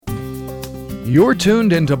You're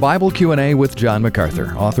tuned into Bible Q&A with John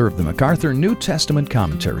MacArthur, author of the MacArthur New Testament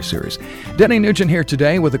Commentary Series. Denny Nugent here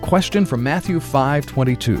today with a question from Matthew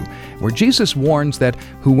 5:22, where Jesus warns that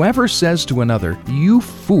whoever says to another, "You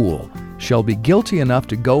fool," shall be guilty enough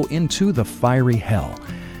to go into the fiery hell.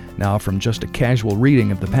 Now, from just a casual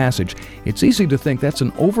reading of the passage, it's easy to think that's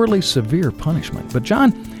an overly severe punishment. But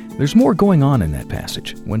John, there's more going on in that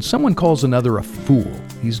passage. When someone calls another a fool,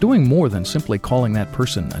 he's doing more than simply calling that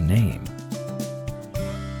person a name.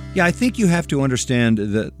 Yeah, I think you have to understand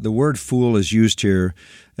that the word fool is used here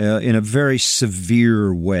in a very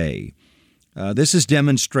severe way. This is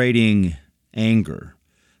demonstrating anger.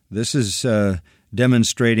 This is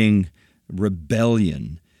demonstrating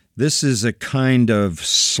rebellion. This is a kind of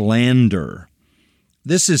slander.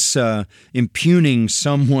 This is impugning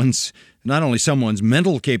not only someone's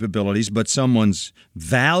mental capabilities, but someone's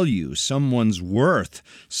value, someone's worth,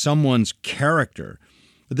 someone's character.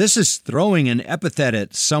 This is throwing an epithet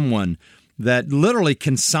at someone that literally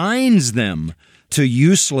consigns them to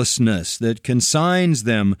uselessness, that consigns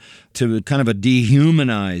them to kind of a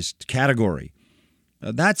dehumanized category.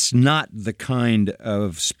 That's not the kind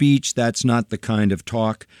of speech, that's not the kind of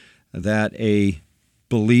talk that a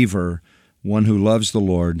believer, one who loves the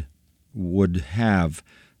Lord, would have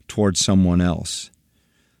towards someone else.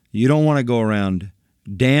 You don't want to go around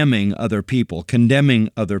damning other people, condemning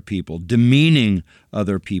other people, demeaning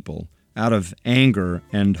other people out of anger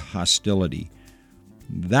and hostility.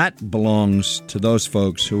 That belongs to those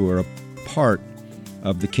folks who are a part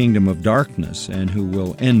of the kingdom of darkness and who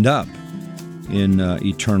will end up in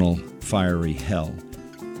eternal fiery hell.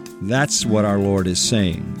 That's what our Lord is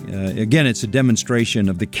saying. Again, it's a demonstration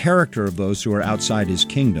of the character of those who are outside His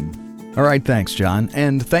kingdom. All right, thanks, John.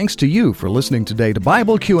 And thanks to you for listening today to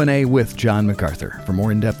Bible Q&A with John MacArthur. For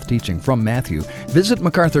more in-depth teaching from Matthew, visit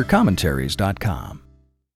MacArthurCommentaries.com.